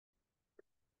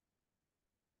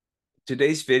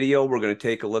Today's video, we're going to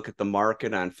take a look at the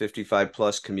market on 55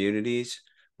 plus communities.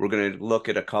 We're going to look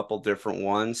at a couple different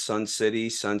ones, Sun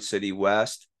City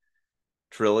West,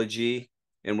 Trilogy,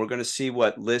 and we're going to see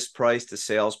what list price to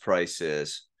sales price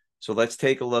is. So let's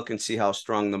take a look and see how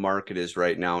strong the market is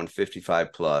right now in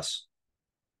 55 plus.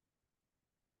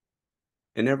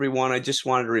 And everyone, I just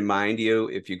wanted to remind you,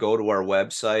 if you go to our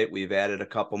website, we've added a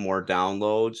couple more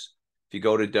downloads. If you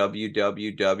go to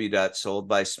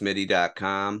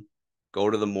www.soldbysmitty.com, go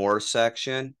to the more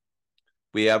section.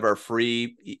 We have our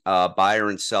free buyer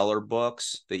and seller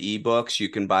books, the ebooks. You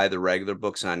can buy the regular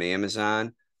books on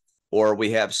Amazon, or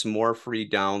we have some more free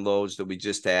downloads that we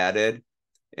just added.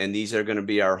 And these are going to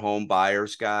be our home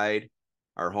buyer's guide,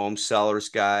 our home seller's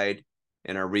guide,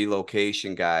 and our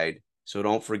relocation guide. So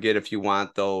don't forget, if you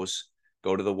want those,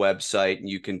 go to the website and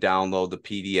you can download the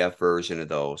PDF version of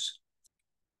those.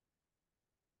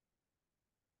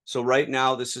 So right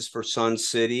now, this is for Sun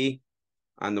City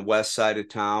on the west side of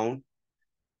town.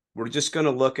 We're just going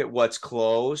to look at what's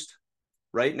closed.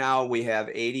 Right now, we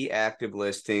have 80 active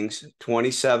listings,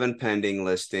 27 pending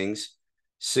listings,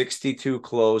 62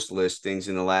 closed listings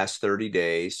in the last 30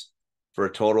 days for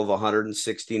a total of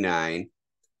 169.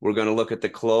 We're going to look at the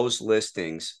closed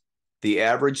listings. The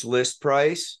average list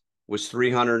price was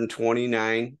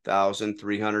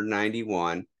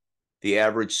 $329,391. The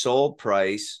average sold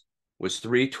price was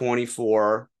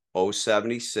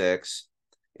 $324,076,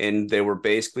 and they were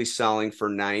basically selling for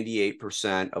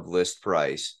 98% of list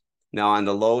price. Now, on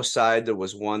the low side, there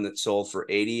was one that sold for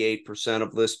 88%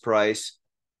 of list price,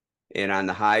 and on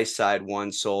the high side,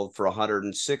 one sold for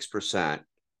 106%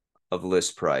 of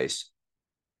list price.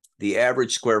 The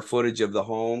average square footage of the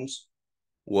homes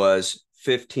was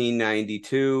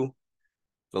 1,592.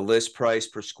 The list price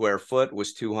per square foot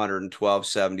was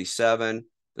 $212.77.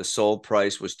 The sold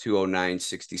price was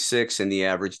 $209.66, and the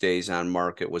average days on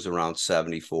market was around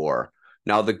 74.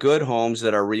 Now, the good homes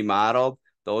that are remodeled,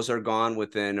 those are gone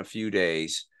within a few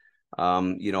days. A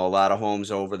lot of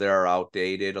homes over there are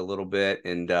outdated a little bit,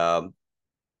 and the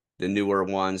newer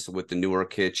ones with the newer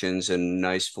kitchens and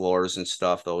nice floors and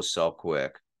stuff, those sell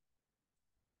quick.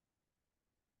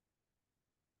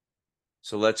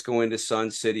 So let's go into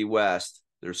Sun City West.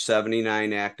 There's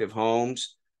 79 active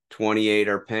homes, 28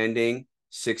 are pending,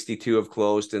 62 have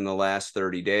closed in the last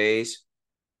 30 days.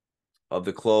 Of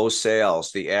the closed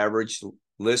sales, the average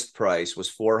list price was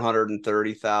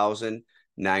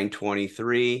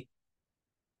 $430,923.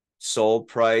 Sold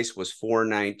price was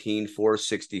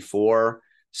 $419,464,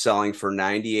 selling for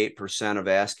 98% of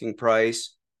asking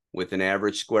price with an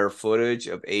average square footage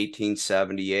of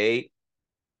 1,878.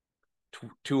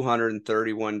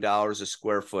 $231 a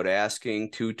square foot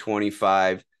asking,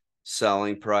 $225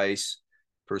 selling price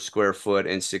per square foot,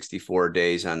 and 64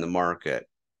 days on the market.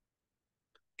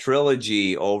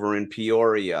 Trilogy over in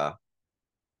Peoria,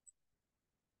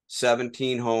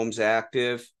 17 homes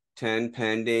active, 10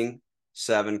 pending,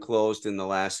 7 closed in the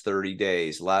last 30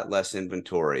 days, a lot less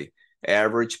inventory.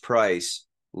 Average price,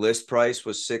 list price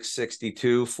was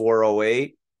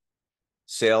 $662,408.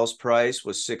 Sales price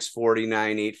was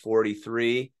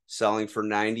 $649,843, selling for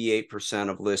 98%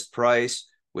 of list price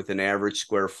with an average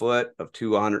square foot of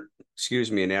an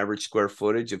average square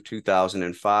footage of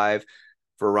 2,005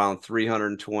 for around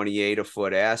 $328 a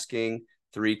foot asking,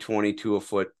 $322 a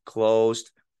foot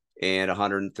closed, and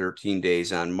 113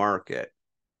 days on market.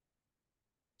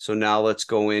 So now let's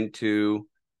go into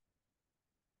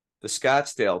the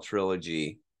Scottsdale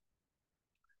Trilogy.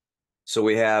 So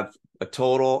we have a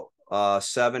total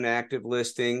 7 active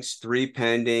listings, 3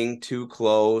 pending, 2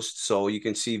 closed. So you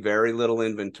can see very little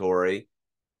inventory.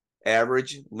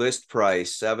 Average list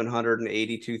price,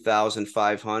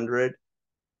 $782,500.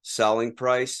 Selling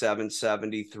price,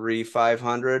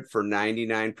 $773,500 for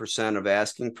 99% of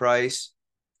asking price.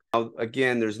 Now,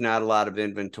 again, there's not a lot of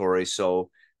inventory,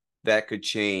 so that could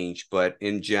change, but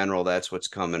in general, that's what's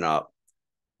coming up.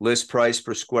 List price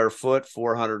per square foot,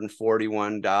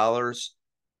 $441.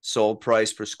 Sold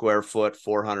price per square foot,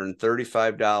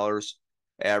 $435.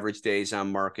 Average days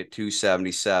on market,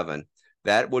 277.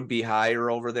 That would be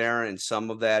higher over there, and some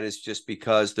of that is just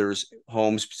because there's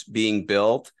homes being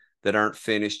built that aren't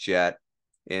finished yet,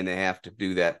 and they have to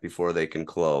do that before they can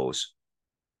close.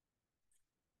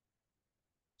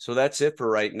 So that's it for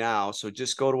right now. So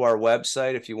just go to our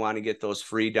website if you want to get those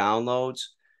free downloads.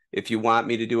 If you want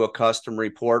me to do a custom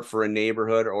report for a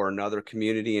neighborhood or another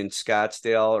community in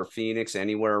Scottsdale or Phoenix,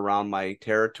 anywhere around my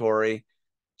territory,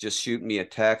 just shoot me a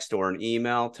text or an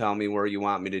email. Tell me where you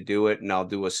want me to do it, and I'll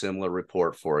do a similar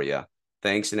report for you.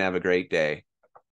 Thanks, and have a great day.